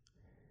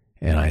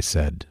 And I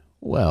said,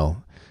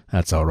 "Well,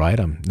 that's all right.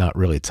 I'm not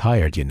really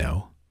tired, you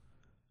know."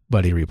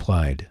 But he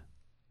replied,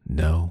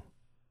 "No,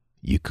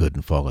 you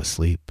couldn't fall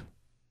asleep.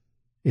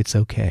 It's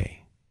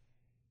okay.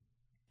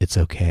 It's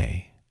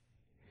okay."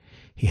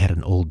 He had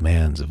an old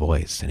man's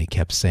voice, and he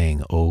kept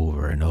saying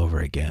over and over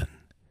again,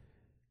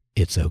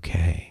 "It's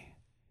okay."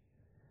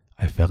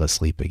 I fell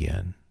asleep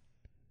again.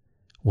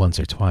 Once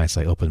or twice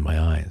I opened my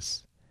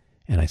eyes,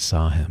 and I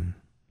saw him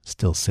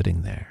still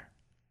sitting there.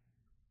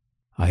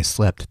 I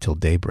slept till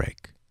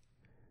daybreak.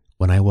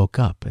 When I woke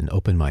up and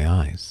opened my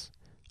eyes,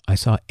 I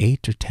saw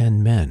 8 or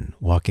 10 men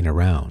walking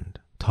around,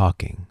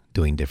 talking,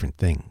 doing different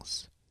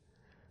things.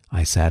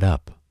 I sat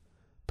up,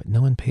 but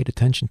no one paid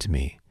attention to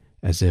me,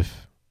 as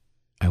if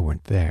I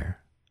weren't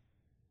there.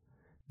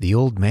 The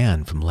old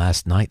man from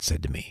last night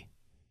said to me,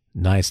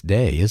 "Nice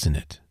day, isn't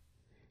it?"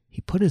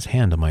 He put his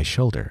hand on my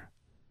shoulder,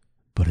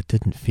 but it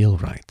didn't feel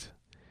right.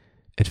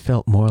 It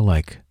felt more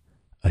like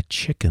a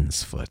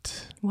chicken's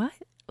foot. What?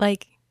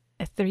 Like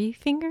a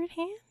 3-fingered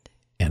hand?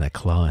 And a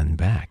claw in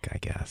back, I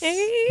guess.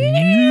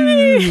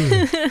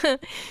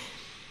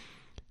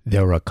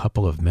 There were a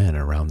couple of men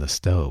around the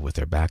stove with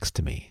their backs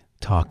to me,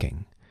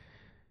 talking.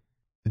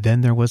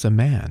 Then there was a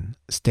man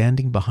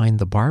standing behind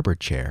the barber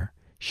chair,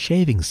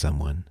 shaving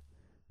someone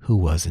who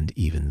wasn't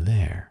even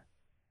there.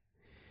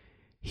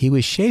 He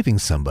was shaving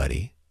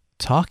somebody,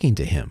 talking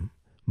to him,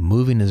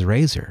 moving his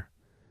razor,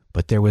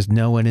 but there was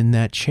no one in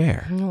that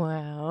chair.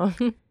 Wow.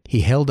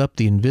 He held up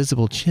the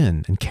invisible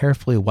chin and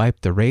carefully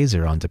wiped the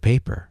razor onto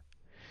paper.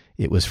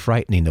 It was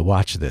frightening to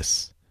watch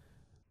this.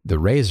 The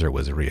razor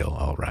was real,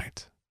 all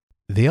right.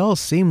 They all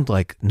seemed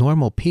like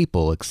normal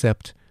people,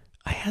 except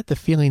I had the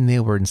feeling they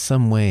were in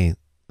some way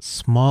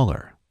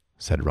smaller,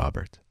 said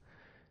Robert.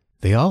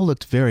 They all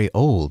looked very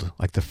old,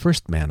 like the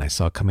first man I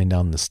saw coming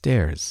down the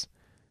stairs.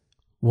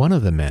 One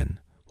of the men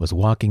was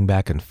walking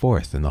back and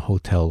forth in the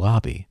hotel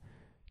lobby,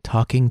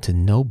 talking to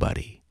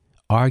nobody,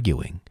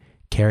 arguing,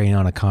 carrying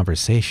on a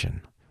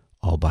conversation,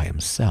 all by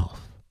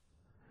himself.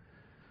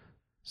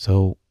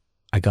 So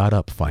I got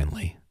up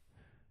finally.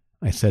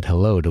 I said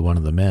hello to one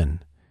of the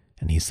men,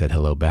 and he said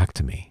hello back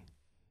to me.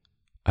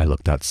 I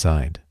looked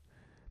outside.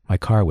 My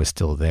car was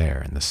still there,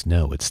 and the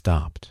snow had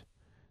stopped.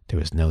 There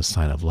was no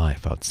sign of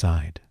life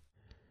outside.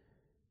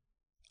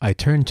 I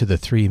turned to the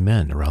 3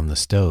 men around the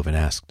stove and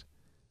asked,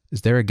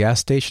 "Is there a gas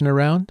station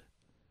around?"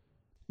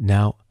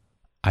 Now,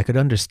 I could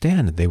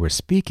understand that they were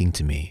speaking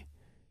to me,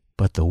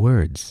 but the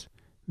words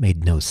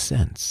made no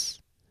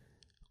sense.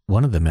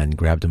 One of the men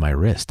grabbed my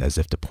wrist as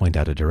if to point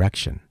out a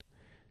direction.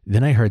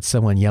 Then I heard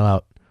someone yell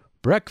out,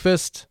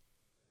 "Breakfast!"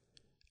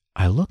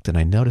 I looked and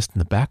I noticed in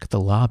the back of the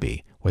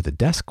lobby, where the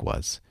desk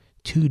was,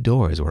 2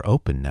 doors were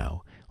open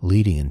now,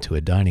 leading into a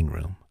dining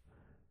room.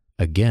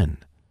 Again,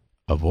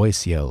 a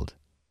voice yelled,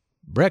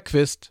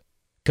 "Breakfast!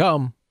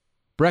 Come!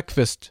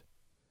 Breakfast!"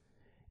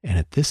 And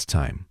at this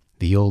time,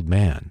 The old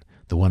man,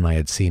 the one I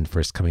had seen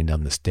first coming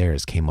down the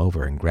stairs, came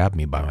over and grabbed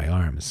me by my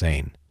arm,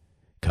 saying,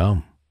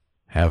 "Come,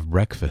 have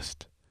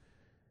breakfast."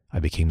 I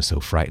became so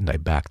frightened I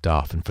backed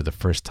off, and for the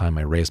first time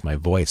I raised my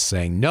voice,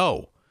 saying,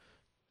 "No,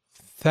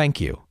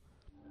 thank you."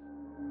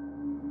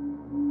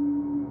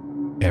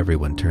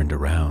 Everyone turned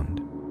around,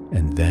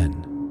 and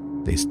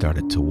then they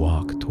started to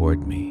walk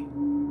toward me,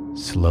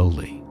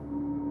 slowly,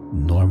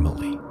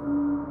 normally,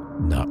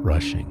 not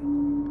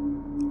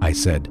rushing. I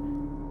said,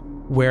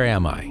 "Where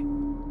am I?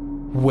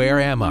 Where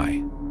am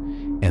I?"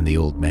 And the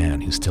old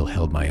man, who still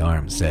held my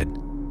arm, said,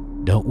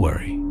 "Don't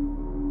worry,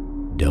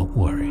 don't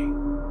worry."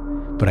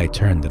 But I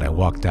turned and I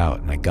walked out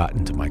and I got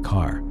into my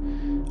car.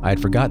 I had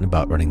forgotten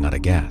about running out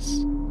of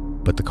gas,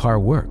 but the car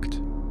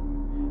worked.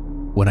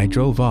 When I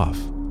drove off,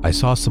 I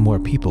saw some more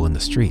people in the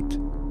street.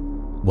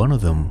 One of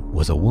them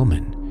was a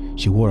woman.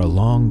 She wore a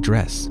long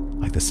dress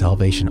like the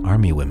Salvation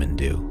Army women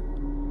do.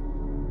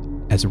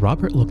 As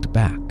Robert looked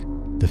back,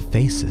 the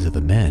faces of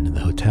the men in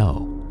the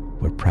hotel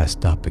were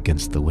pressed up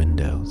against the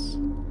windows.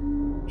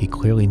 He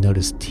clearly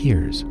noticed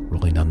tears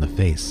rolling down the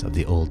face of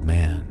the old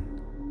man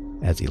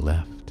as he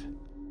left.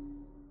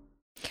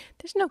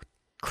 There's no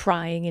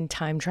crying in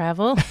time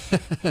travel.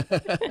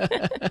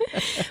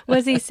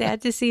 Was he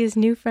sad to see his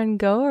new friend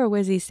go, or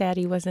was he sad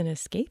he wasn't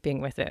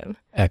escaping with him?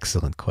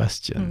 Excellent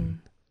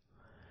question.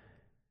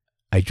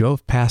 I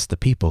drove past the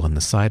people on the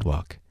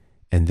sidewalk,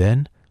 and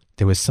then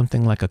there was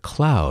something like a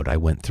cloud I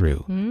went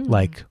through,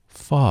 like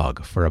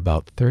fog for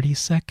about 30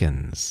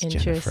 seconds,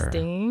 Jennifer.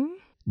 Interesting.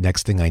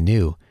 Next thing I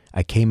knew,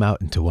 I came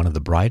out into one of the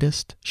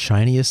brightest,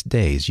 shiniest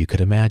days you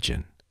could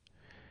imagine.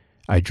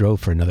 I drove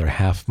for another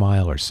half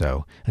mile or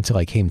so until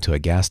I came to a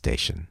gas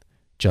station,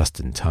 just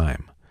in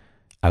time.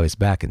 I was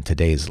back in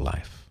today's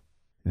life.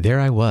 There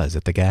I was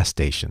at the gas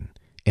station,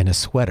 in a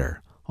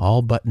sweater,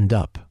 all buttoned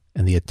up,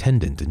 and the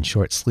attendant in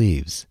short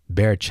sleeves,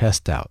 bare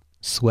chest out,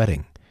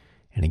 sweating,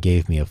 and he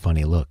gave me a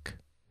funny look.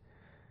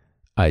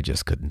 I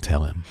just couldn't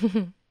tell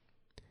him.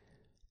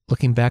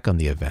 Looking back on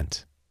the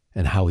event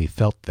and how he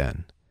felt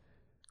then,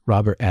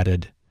 Robert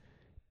added,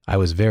 "I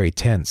was very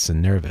tense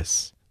and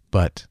nervous,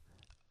 but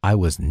I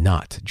was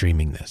not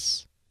dreaming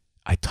this.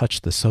 I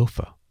touched the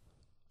sofa.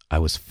 I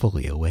was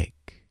fully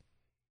awake."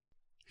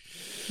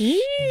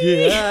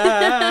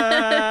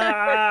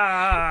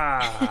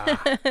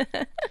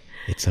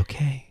 It's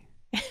okay.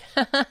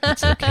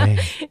 It's okay.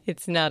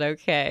 It's not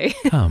okay.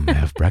 Come,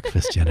 have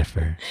breakfast,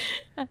 Jennifer.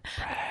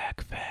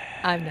 Breakfast.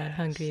 I'm not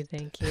hungry,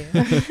 thank you.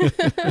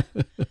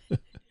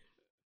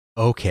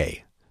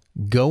 Okay,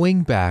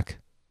 going back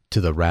to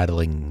the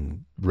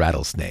rattling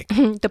rattlesnake.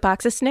 The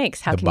box of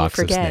snakes. How can you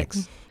forget?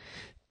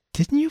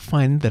 Didn't you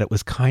find that it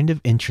was kind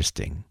of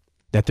interesting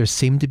that there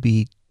seemed to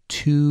be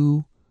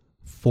two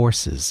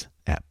forces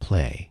at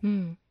play?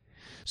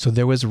 So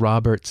there was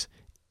Robert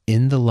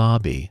in the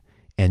lobby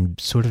and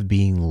sort of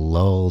being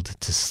lulled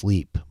to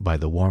sleep by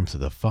the warmth of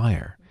the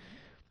fire.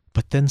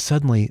 But then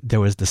suddenly there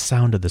was the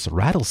sound of this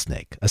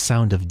rattlesnake, a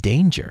sound of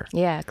danger.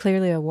 Yeah,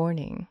 clearly a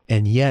warning.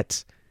 And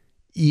yet,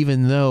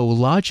 even though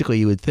logically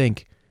you would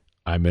think,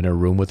 I'm in a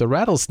room with a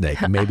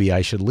rattlesnake, maybe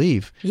I should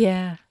leave.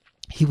 Yeah.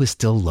 He was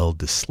still lulled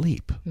to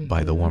sleep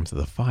by the warmth of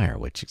the fire,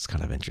 which is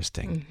kind of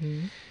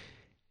interesting.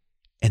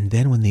 And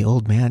then when the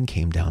old man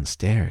came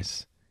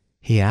downstairs,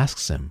 he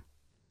asks him,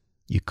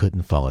 "You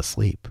couldn't fall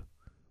asleep.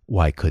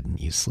 Why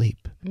couldn't you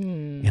sleep?"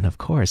 And of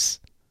course,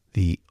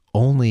 the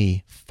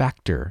only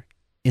factor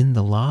in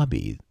the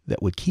lobby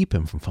that would keep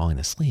him from falling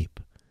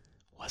asleep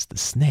was the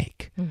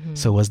snake.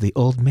 So was the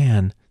old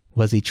man,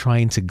 was he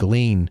trying to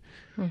glean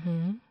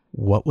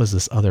what was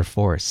this other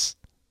force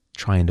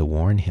trying to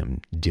warn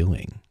him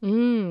doing?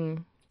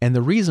 And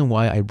the reason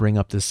why I bring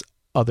up this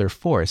other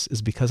force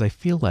is because I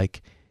feel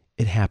like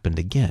it happened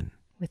again.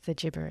 With the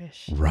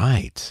gibberish.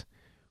 Right.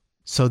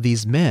 So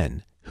these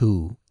men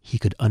who he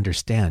could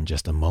understand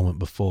just a moment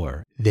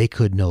before, they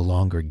could no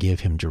longer give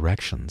him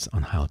directions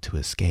on how to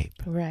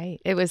escape. Right.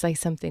 It was like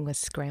something was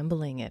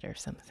scrambling it or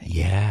something.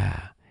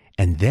 Yeah.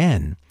 And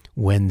then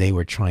when they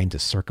were trying to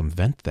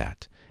circumvent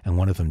that, and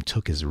one of them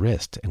took his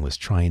wrist and was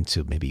trying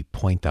to maybe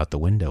point out the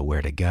window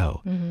where to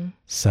go,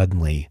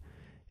 suddenly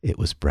it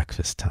was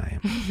breakfast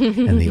time.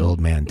 And the old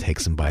man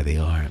takes him by the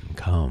arm.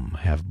 "Come,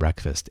 have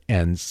breakfast."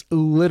 And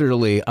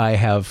literally, I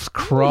have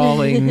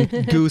crawling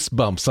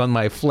goosebumps on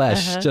my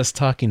flesh just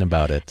talking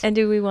about it. And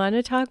do we want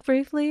to talk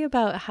briefly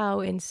about how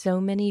in so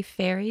many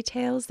fairy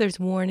tales, there's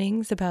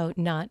warnings about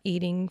not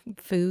eating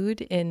food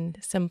in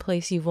some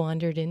place you've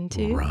wandered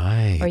into?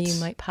 Right. Or you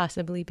might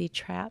possibly be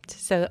trapped.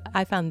 So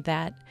I found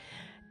that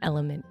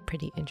element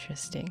pretty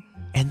interesting.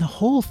 And the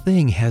whole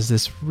thing has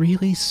this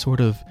really sort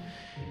of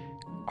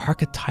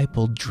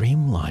archetypal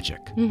dream logic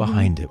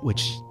behind it,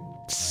 which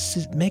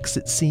makes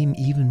it seem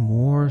even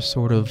more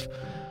sort of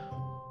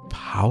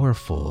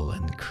powerful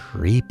and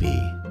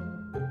creepy.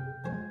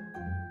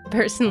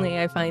 Personally,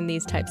 I find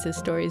these types of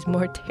stories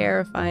more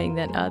terrifying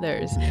than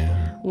others.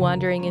 Yeah.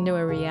 Wandering into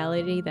a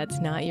reality that's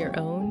not your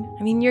own.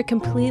 I mean, you're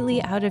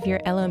completely out of your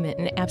element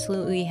and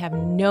absolutely have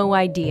no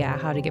idea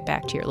how to get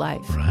back to your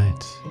life.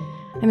 Right.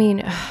 I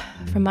mean,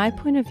 from my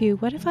point of view,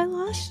 what if I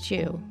lost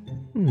you?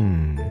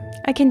 Hmm.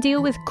 I can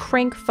deal with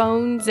crank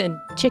phones and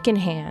chicken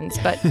hands,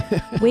 but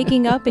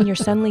waking up and you're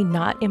suddenly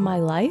not in my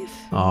life?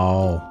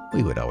 Oh,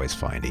 we would always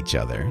find each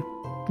other,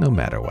 no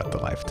matter what the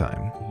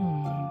lifetime.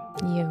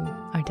 You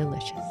are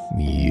delicious.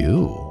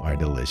 You are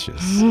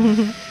delicious.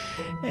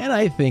 And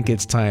I think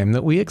it's time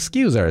that we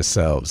excuse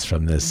ourselves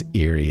from this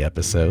eerie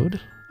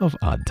episode of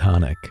Odd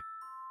Tonic.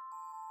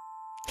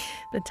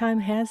 The time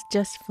has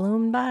just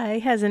flown by,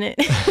 hasn't it?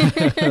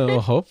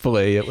 Well,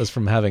 hopefully it was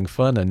from having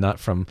fun and not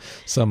from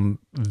some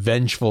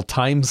vengeful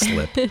time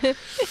slip.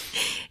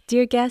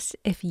 Dear guests,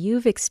 if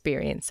you've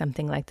experienced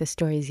something like the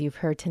stories you've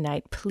heard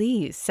tonight,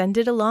 please send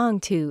it along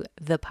to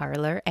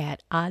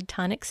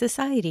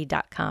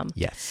theparlor@oddtonicsociety.com.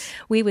 Yes.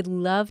 We would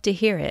love to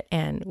hear it,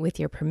 and with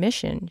your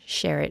permission,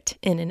 share it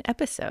in an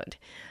episode,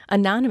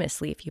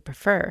 anonymously if you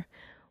prefer.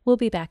 We'll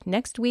be back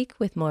next week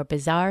with more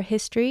bizarre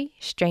history,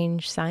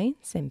 strange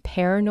science, and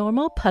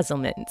paranormal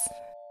puzzlements.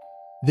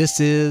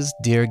 This is,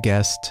 dear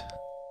guest,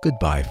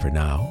 goodbye for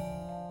now.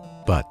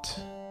 But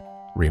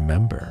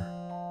remember,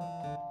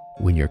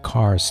 when your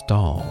car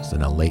stalls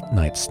in a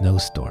late-night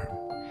snowstorm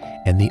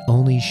and the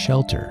only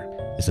shelter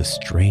is a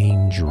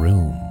strange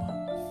room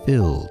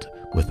filled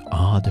with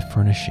odd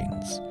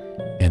furnishings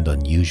and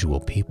unusual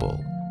people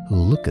who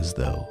look as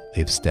though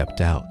they've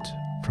stepped out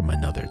from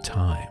another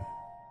time,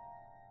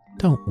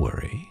 don't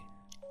worry.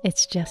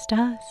 It's just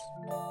us.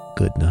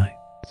 Good night.